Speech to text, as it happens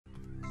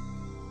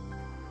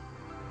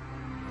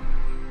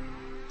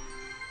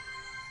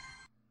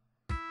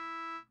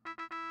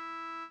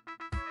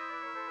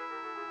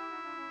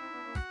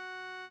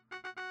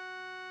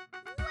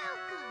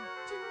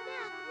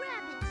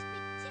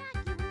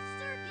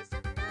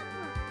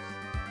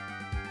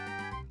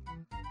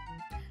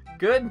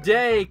Good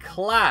day,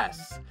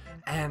 class,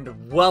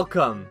 and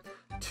welcome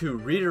to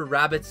Reader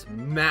Rabbit's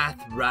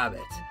Math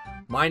Rabbit.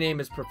 My name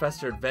is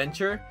Professor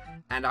Adventure,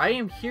 and I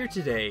am here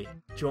today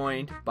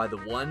joined by the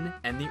one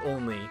and the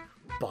only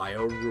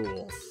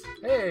Biorulz.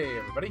 Hey,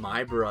 everybody.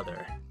 My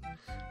brother.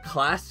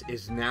 Class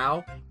is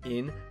now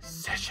in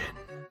session.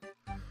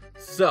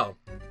 So,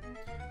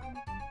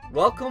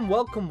 welcome,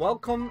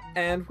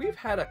 and we've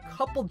had a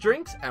couple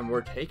drinks, and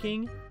we're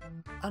taking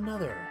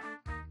another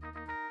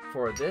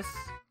for this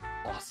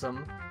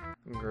awesome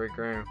great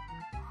game.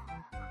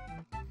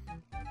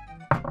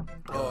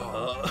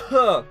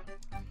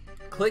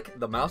 Click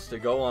the mouse to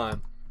go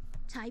on.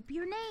 Type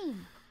your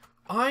name.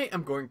 I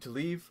am going to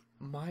leave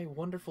my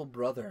wonderful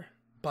brother,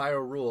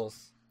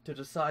 Biorulz, to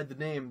decide the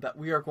name that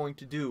we are going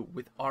to do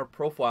with our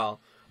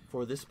profile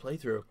for this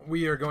playthrough.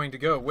 We are going to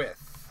go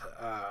with,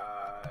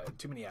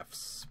 too many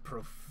F's.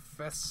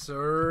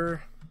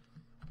 Professor.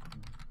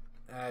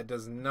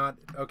 Does not,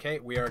 okay,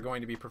 we are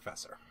going to be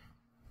Professor.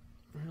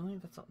 Really?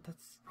 That's.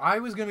 I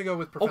was going to go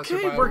with Professor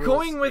Okay, Biorulz. we're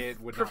going with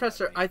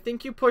Professor. I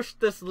think you pushed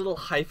this little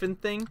hyphen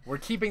thing. We're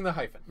keeping the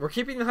hyphen. We're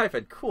keeping the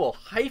hyphen. Cool.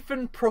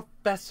 Hyphen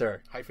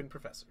Professor. Hyphen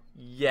Professor.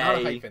 Yay. Not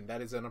a hyphen,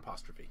 that is an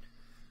apostrophe.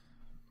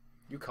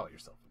 You call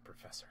yourself a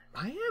professor.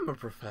 I am a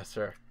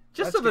professor.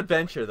 Just That's of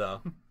adventure,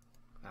 though.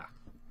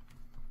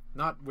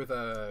 Not with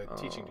a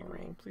teaching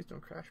degree. Please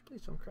don't crash.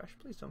 Please don't crash.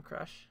 Please don't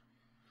crash.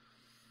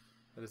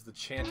 That is the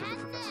chant of the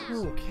professors.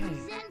 Okay.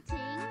 Presenting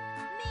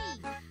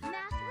me,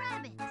 Math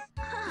Rabbit.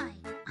 Hi,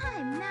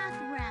 I'm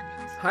Math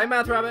Rabbit. Hi,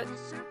 Math Rabbit. In the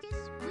circus,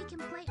 we can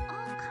play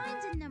all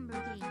kinds of number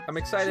games. I'm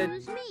excited.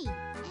 Choose me.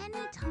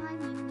 Anytime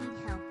you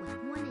need help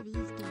with one of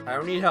these games. I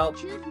don't need help.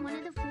 Choose one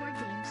of the 4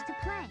 games to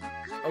play.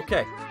 Come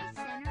Okay. to the prize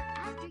center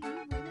after you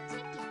win the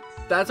tickets.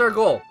 That's our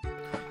goal.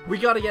 We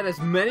gotta get as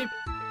many...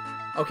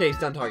 Okay, he's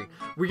done talking.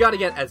 We gotta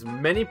get as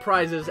many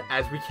prizes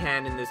as we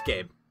can in this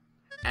game.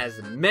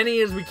 As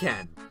many as we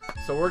can.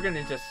 So we're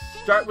gonna just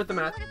start with the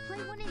math.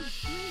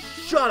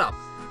 Shut up!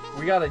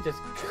 We gotta just...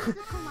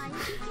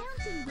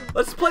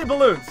 Let's play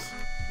balloons!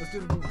 Let's do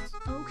the balloons.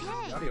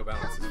 Okay. The audio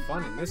balance is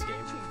fun in this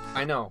game.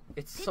 I know.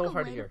 It's Pick so a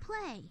hard to way hear.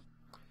 play.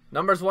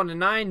 Numbers 1 to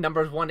 9,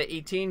 numbers 1 to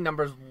 18,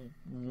 numbers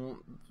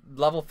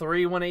level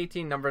 3, 1 to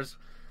 18, numbers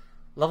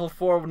level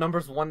 4,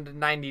 numbers 1 to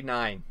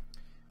 99.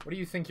 What do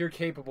you think you're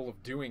capable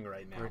of doing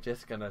right now? We're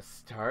just gonna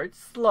start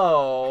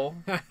slow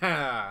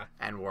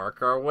and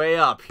work our way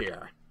up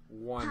here.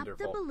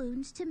 Wonderful. Pop the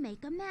balloons to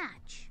make a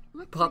match.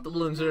 Look Pop for the these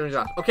balloons in a matches.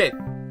 job. Okay,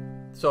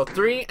 so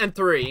 3 and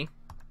 3.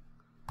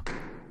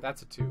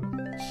 That's a 2.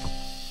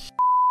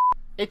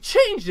 It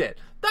changed it.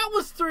 That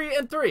was 3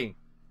 and 3.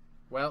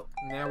 Well,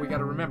 now we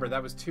gotta remember,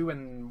 that was 2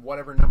 and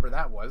whatever number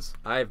that was.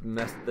 I've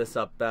messed this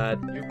up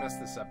bad. You messed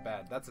this up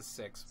bad. That's a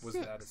 6. Was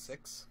that a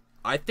 6?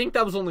 I think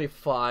that was only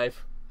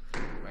 5. I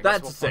guess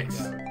That's we'll a 6.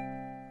 find out.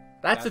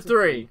 That's a That's a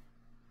 3.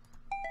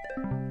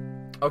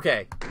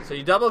 Okay, so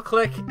you double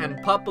click and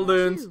pop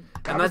balloons, Two.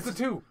 and That was that's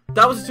the 2.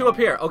 That was a 2 up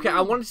here. Okay,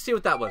 I wanted to see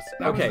what that was.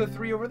 That Okay. was the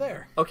 3 over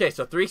there. Okay,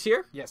 so 3's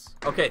here? Yes.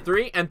 Okay,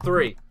 3 and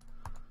 3.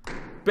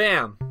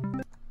 Bam.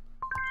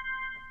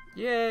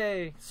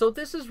 Yay. So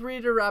this is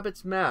Reader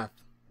Rabbit's math.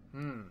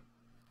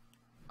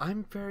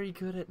 I'm very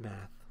good at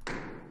math.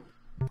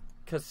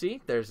 Because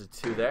see, there's a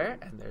 2 there,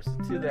 and there's a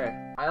 2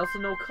 there. I also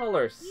know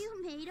colors.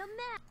 You made a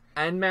match.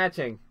 And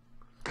matching.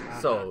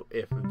 So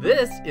if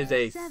this is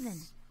a... 7.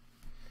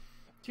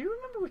 Do you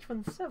remember which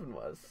one 7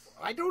 was?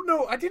 I don't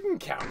know. I didn't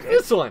count it.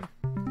 This one.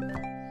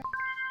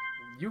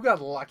 You got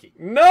lucky.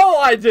 No,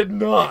 I did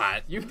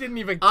not. You didn't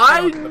even count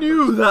I the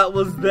knew that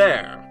was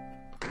there.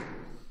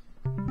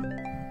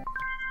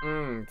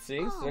 See?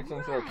 All 6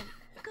 and 6. right.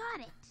 Got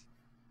it.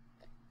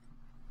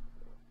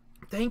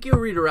 Thank you,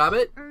 Reader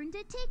Rabbit. Earned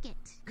a ticket.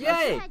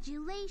 Yay.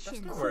 Congratulations.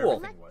 That's not where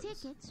Collect everything was.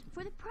 tickets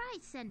for the prize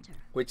center.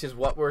 Which is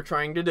what we're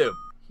trying to do.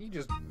 He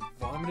just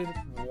vomited.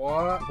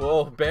 What?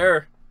 Whoa,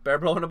 bear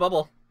blowing a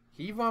bubble.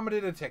 He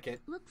vomited a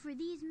ticket. Look for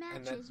these And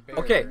matches. that's big.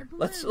 Okay, on the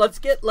let's balloon.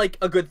 get like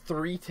a good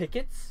 3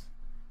 tickets,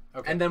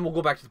 Okay. and then we'll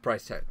go back to the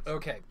price tag,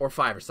 Okay. or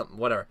 5 or something,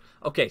 whatever.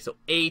 Okay, so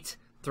 8,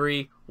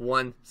 3,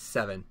 1,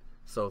 7.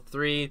 So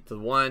 3 to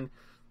 1,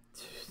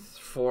 2,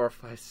 4,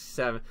 5,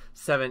 7,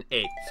 7,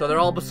 8. So they're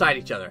all beside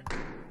each other.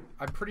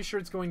 I'm pretty sure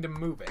it's going to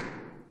move it.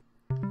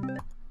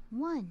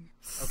 1.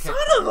 Son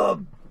of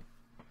a...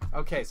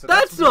 Okay, so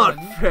That's not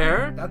 1.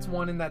 fair. That's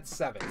 1 and that's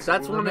 7. So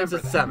That's we'll 1 is a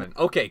remember that. 7.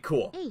 Okay,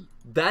 cool. 8.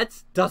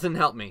 That doesn't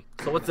help me.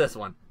 So what's this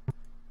one?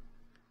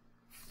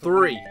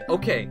 3.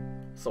 Okay,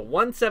 so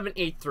 1, 7,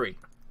 8, 3.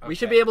 We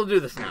should Okay. be able to do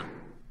this now.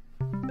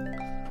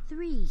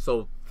 3.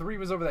 So 3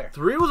 was over there.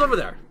 3 was over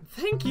there.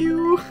 Thank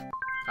you.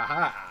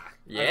 Haha.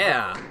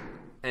 Yeah.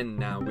 And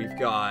now we've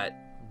got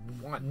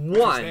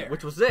 1.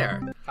 which was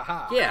there.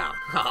 Haha. Yeah.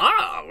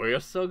 Haha, we're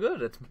so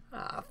good at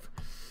math.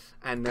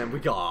 And then we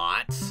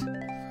got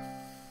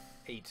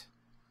 8.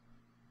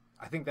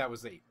 I think that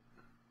was 8.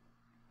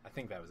 I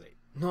think that was 8.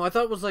 No, I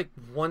thought it was like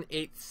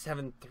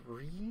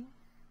 1873.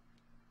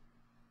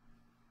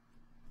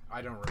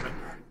 I don't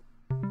remember.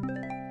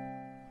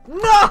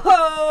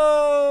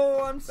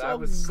 No! I'm so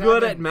was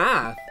good 7. at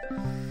math.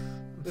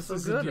 This so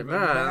isn't good at even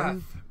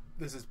math.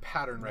 This is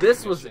pattern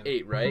This recognition. was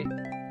 8, right?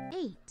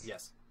 8.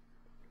 Yes.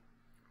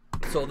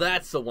 So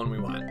that's the one we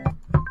want.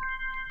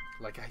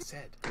 Like I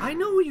said. I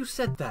know you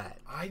said that.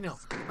 I know.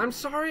 I'm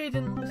sorry I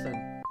didn't listen.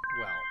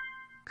 Well,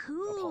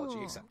 Cool.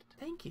 apology accepted.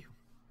 Thank you.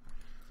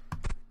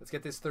 Let's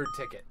get this third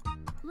ticket.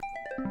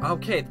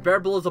 Okay, the bear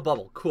below the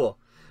bubble. Cool.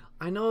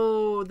 I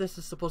know this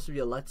is supposed to be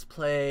a let's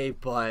play,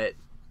 but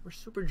we're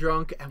super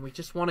drunk and we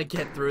just want to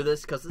get through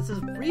this because this is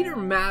Reader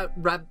Mabbit's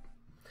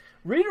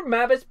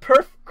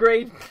perf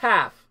grade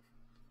path.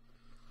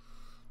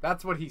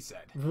 That's what he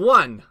said.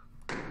 1.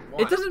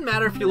 One. It doesn't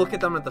matter if you look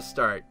at them at the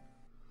start.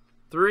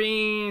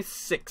 3,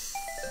 6.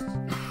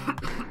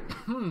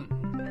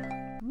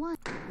 1.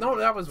 No,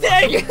 that was one.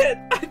 Dang it!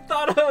 I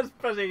thought I was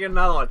pressing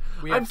another one.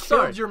 We have I'm killed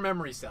sorry. your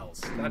memory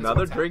cells. That is Another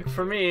what's drink happening.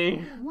 for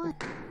me. 1.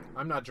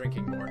 I'm not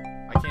drinking more.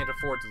 I can't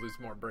afford to lose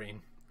more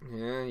brain.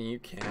 Yeah, you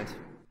can't.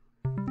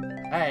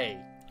 Hey.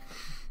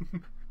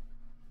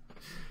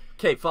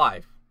 Okay,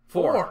 5.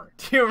 4. 4.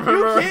 Do you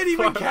remember? You can't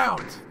even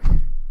count.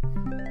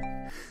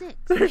 6.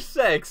 There's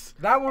 6.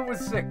 That one was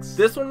 6.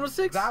 This one was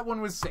 6? That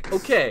one was 6.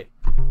 Okay.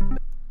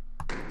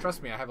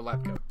 Trust me, I have a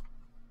lab coat.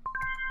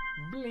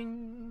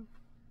 Bling.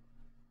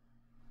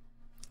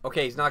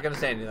 Okay, he's not gonna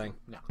say anything.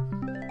 No.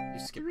 You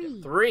skipped 3.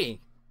 it.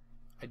 3.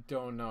 I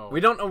don't know. We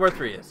don't know where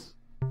 3 is.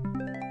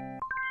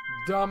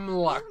 Dumb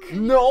luck.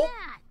 No.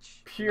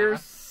 Match. Pure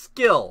Math.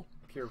 skill.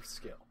 Pure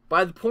skill.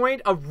 By the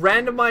point of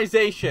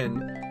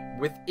randomization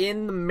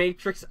within the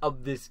matrix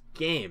of this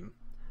game,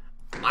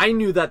 I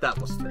knew that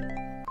was 3.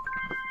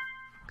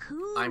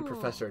 Cool. I'm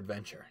Professor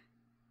Adventure.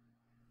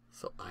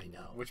 So I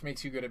know. Which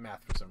makes you good at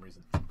math for some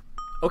reason.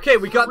 Okay,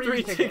 we got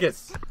 3 3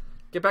 tickets.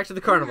 Get back to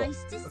the carnival.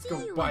 Nice to Let's see go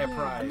you buy a again.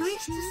 prize.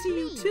 Nice to see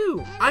you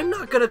too. I'm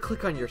not gonna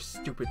click on your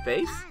stupid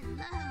face.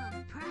 I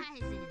love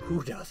prizes.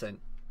 Who doesn't?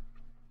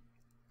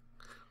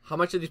 How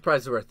much are these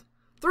prizes worth?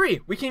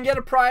 3. We can get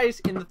a prize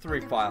in the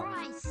 3 pile.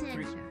 Prize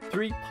Three, center.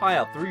 3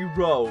 pile, 3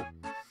 row.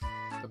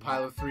 The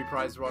pile of 3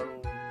 prize roll,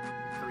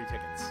 3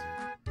 tickets.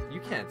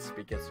 You can't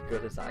speak as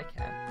good as I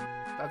can.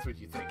 That's what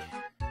you think.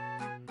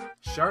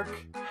 Shark,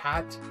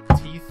 hat,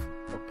 teeth,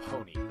 or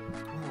pony?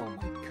 Oh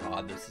my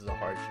god, this is a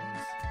hard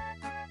choice.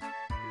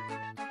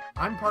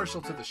 I'm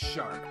partial to the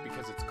shark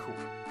because it's cool.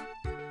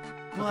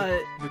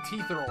 But The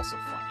teeth are also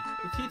funny.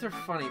 the teeth are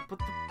funny, but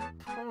the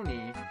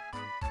pony...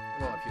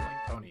 Well, if you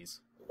like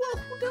ponies.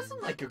 Well, who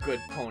doesn't like a good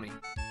pony?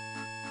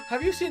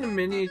 Have you seen a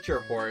miniature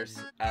horse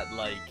at,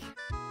 like...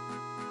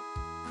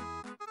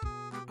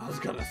 I was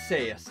gonna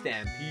say a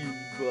stampede,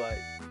 but...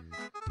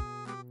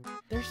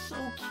 They're so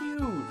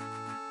cute.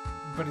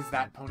 But is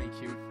that pony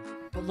cute?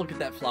 But look at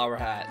that flower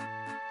hat.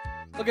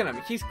 Look at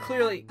him. He's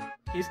clearly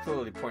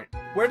pointing.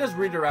 Where does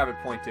Reader Rabbit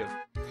point to?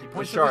 He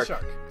points to shark. the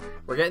shark.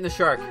 We're getting the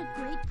shark. What a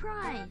great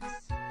prize.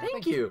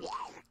 Thank you.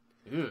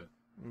 Ew.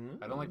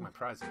 I don't like my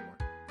prize anymore.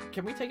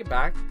 Can we take it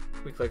back?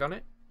 Can we click on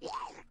it? Ew.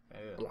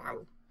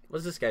 What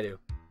does this guy do?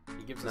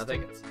 He gives us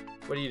Nothing. tickets.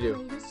 What do you do?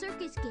 Play the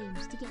circus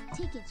games to get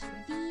tickets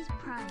for these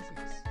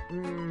prizes.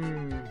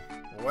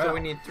 Well, So we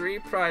need 3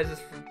 prizes,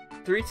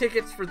 3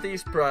 tickets for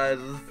these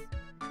prizes,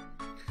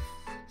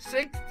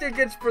 6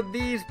 tickets for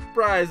these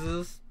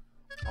prizes.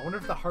 I wonder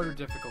if the harder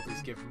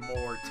difficulties give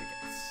more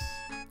tickets.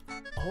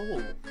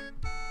 Oh,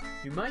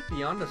 you might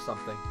be onto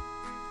something.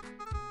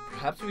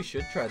 Perhaps we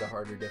should try the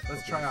harder difficulty.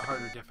 Let's try a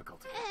harder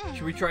difficulty.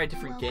 Should we try a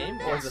different game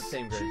or Yes. the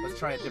same grade? Let's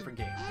try a different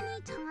game.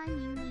 Anytime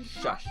you need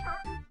Shush.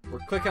 We're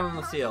clicking on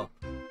the seal.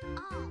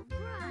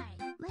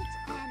 Alright, let's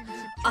add and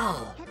subtract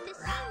All at the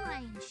Sea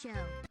Lion Show.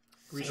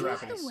 Reader Choose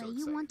Rabbit the is so way you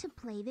excited. want to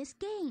play this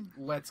game.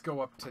 Let's go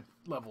up to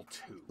level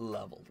 2.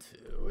 Level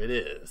 2, it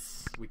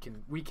is. We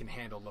can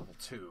handle level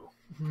 2.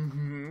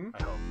 Mm-hmm.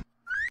 I hope.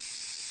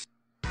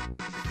 14.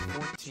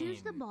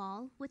 Choose the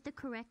ball with the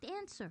correct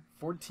answer.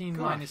 14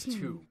 minus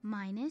 2.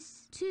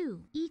 Minus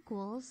 2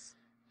 equals...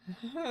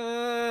 What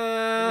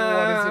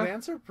is an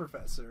answer,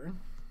 Professor?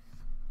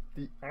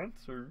 The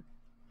answer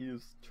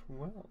is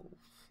 12.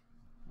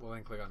 Well,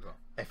 then click on 12.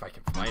 If I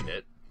can find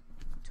it.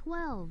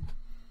 12.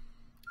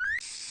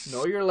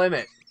 Know your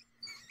limit.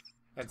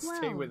 And 12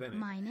 stay within it.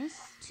 minus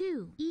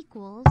 2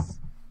 equals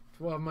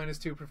 12 minus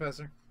 2,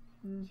 Professor.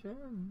 10.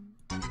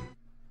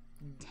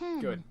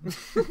 Good.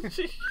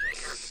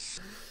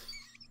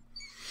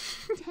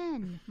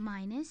 10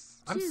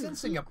 minus 2 I'm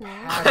sensing a equals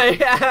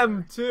pattern. I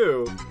am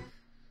too.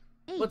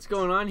 8. What's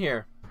going on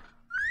here?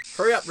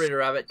 Hurry up, Reader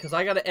Rabbit, because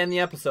I gotta end the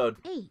episode.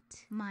 8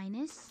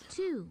 minus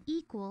 2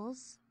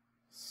 equals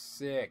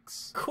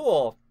 6.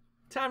 Cool.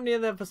 Time to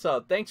end the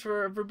episode. Thanks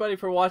for everybody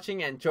for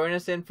watching and join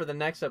us in for the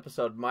next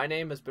episode. My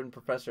name has been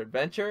Professor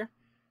Adventure.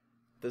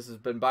 This has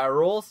been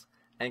Biorulz,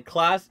 and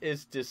class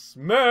is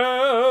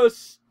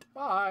dismissed.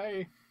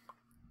 Bye.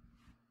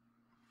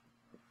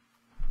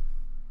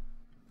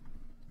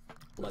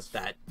 Let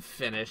that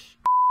finish.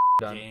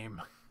 Done.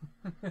 Game.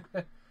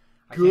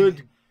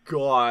 Good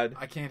God.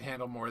 I can't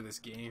handle more of this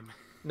game.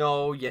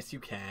 No, yes you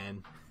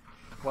can.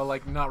 Well,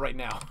 like, not right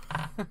now.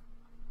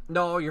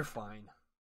 No, you're fine.